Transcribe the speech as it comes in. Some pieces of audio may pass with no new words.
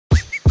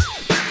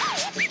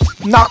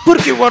नागपुर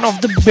के one of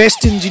the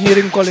best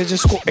engineering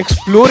colleges को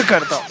explore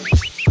करता हूँ।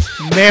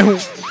 मैं हूँ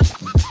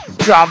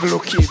ट्रैवलो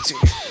केजे।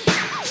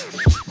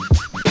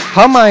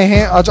 हम आए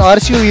हैं आज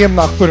RCOEM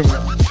नागपुर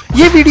में।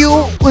 ये वीडियो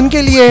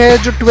उनके लिए है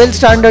जो 12th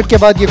स्टैंडर्ड के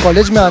बाद ये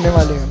कॉलेज में आने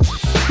वाले हैं,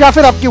 या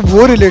फिर आपके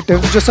वो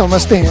रिलेटिव जो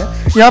समझते हैं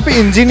यहाँ पे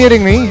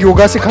इंजीनियरिंग नहीं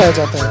योगा सिखाया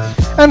जाता है,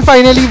 एंड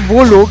फाइनली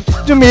वो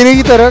लोग जो मेरे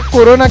ही तरह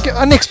कोरोना के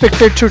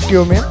अनएक्सपेक्टेड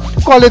छुट्टियों में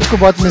कॉलेज को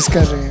बहुत मिस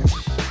कर रहे हैं।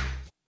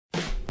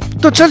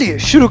 तो चलिए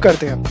शुरू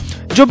करते हैं।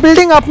 जो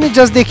बिल्डिंग आपने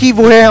जस्ट देखी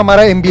वो है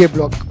हमारा MBA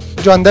ब्लॉक,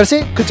 जो अंदर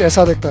से कुछ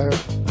ऐसा दिखता है।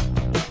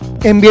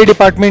 MBA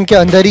डिपार्टमेंट के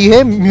अंदर ही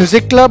है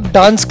म्यूजिक क्लब,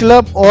 डांस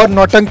क्लब और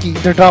नौटंकी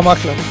द ड्रामा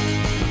क्लब।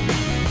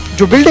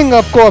 जो बिल्डिंग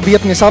आपको अभी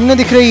अपने सामने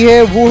दिख रही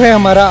है वो है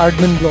हमारा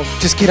एडमिन ब्लॉक,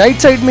 जिसकी राइट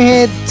साइड में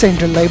है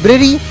सेंट्रल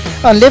लाइब्रेरी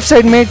और लेफ्ट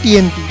साइड में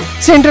TNP।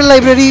 सेंट्रल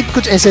लाइब्रेरी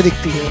कुछ ऐसे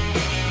दिखती है।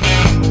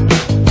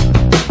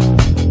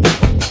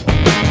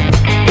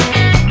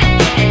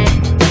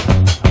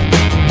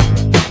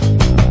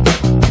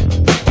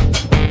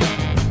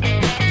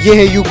 ये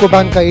है यूको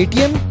बैंक का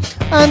ATM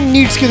एंड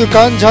नीड्स की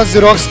दुकान, जहां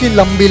जेरोक्स की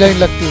लंबी लाइन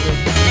लगती है।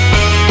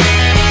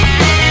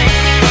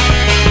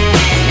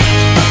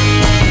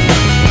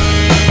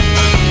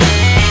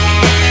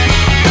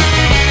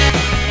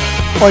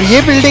 और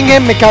ये बिल्डिंग है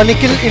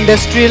मैकेनिकल,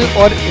 इंडस्ट्रियल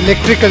और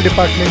इलेक्ट्रिकल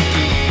डिपार्टमेंट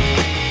की।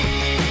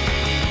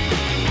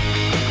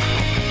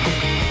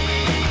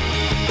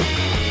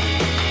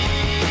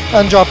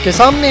 एंड जो आपके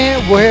सामने है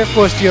वो है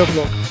फर्स्ट ईयर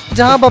ब्लॉक,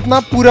 जहां आप अपना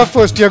पूरा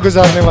फर्स्ट ईयर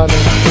गुजारने वाले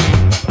हैं।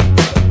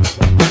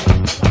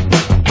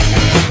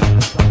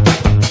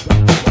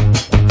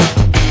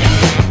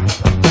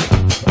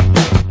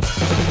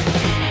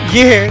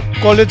 ये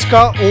है कॉलेज का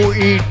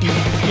OAT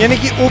यानी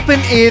कि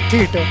ओपन एयर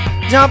थिएटर,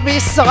 जहाँ पे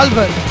साल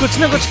भर कुछ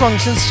ना कुछ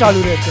फंक्शंस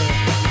चालू रहते हैं।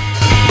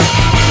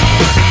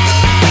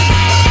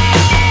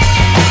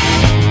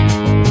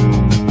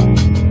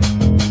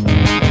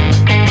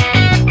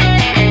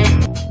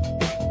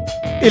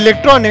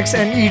 इलेक्ट्रॉनिक्स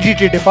एंड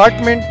EDT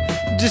डिपार्टमेंट,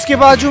 जिसके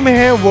बाजू में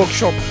है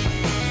वर्कशॉप।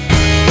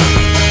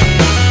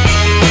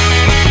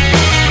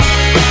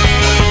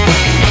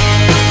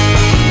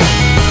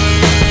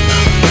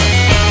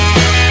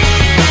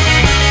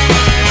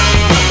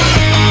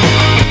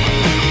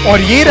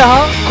 और ये रहा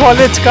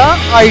कॉलेज का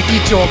IT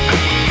चौक।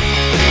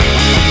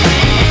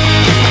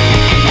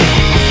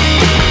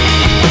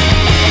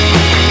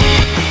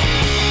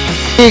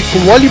 एक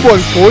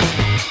वॉलीबॉल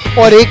कोर्ट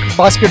और एक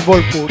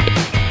बास्केटबॉल कोर्ट।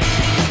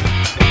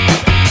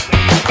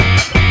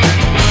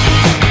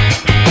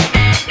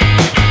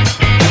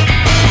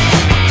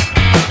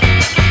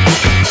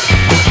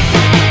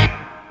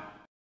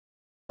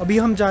 अभी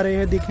हम जा रहे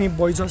हैं देखने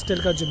बॉयज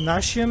हॉस्टल का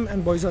जिम्नाशियम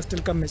एंड बॉयज हॉस्टल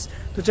का मेस।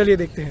 तो चलिए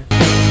देखते हैं।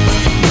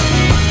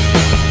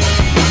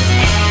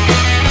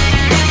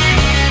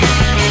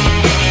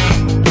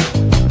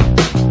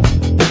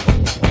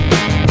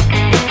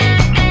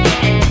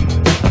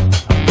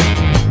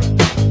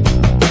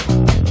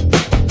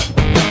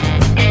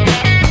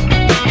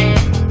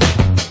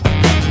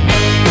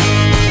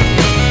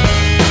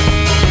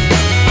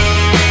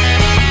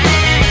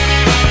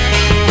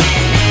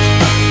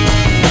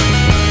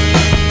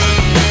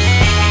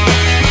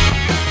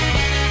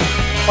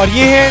 और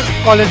ये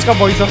है कॉलेज का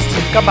बॉयज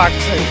हॉस्टल का back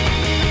side.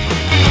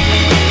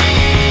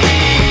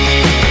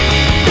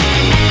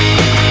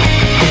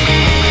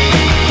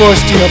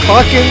 First year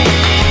parking,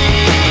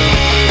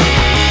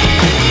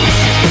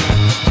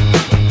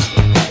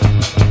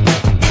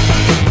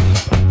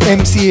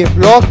 MCA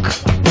block,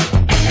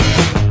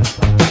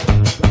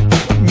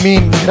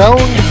 main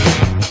ground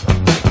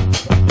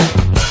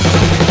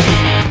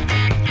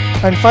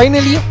and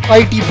finally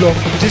IT block,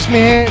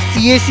 जिसमें है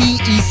CAC,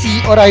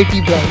 EC और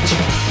IT ब्रांच।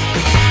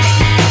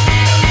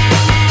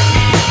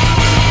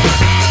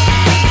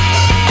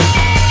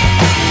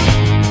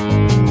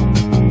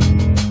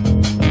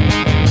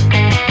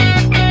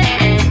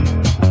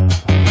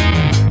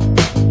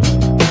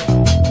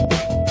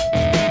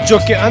 जो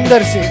कि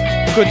अंदर से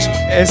कुछ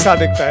ऐसा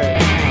दिखता है।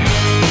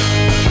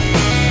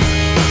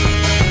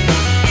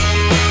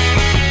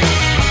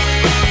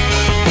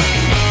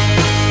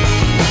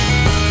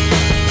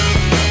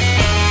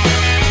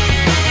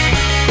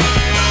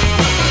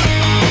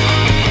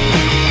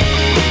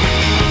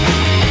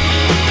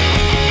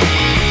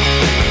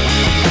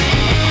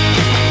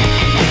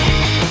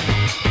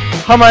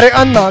 हमारे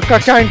अन्ना का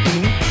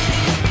कैंटीन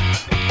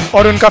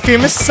और उनका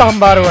फेमस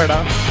सांबार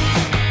वड़ा।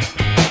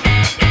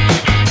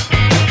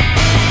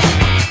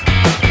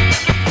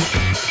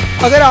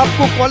 अगर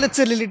आपको कॉलेज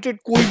से रिलेटेड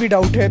कोई भी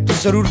डाउट है तो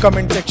जरूर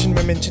कमेंट सेक्शन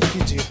में मेंशन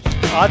कीजिए।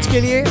 आज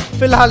के लिए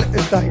फिलहाल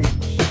इतना ही।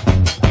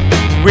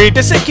 Wait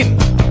a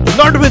second,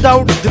 not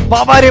without the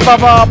बाबा रे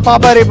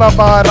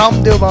बाबा,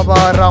 Ramdev Baba.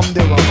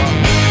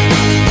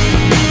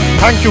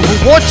 Thank you for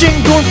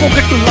watching. Don't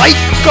forget to like,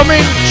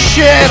 comment,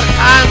 share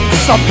and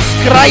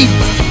subscribe.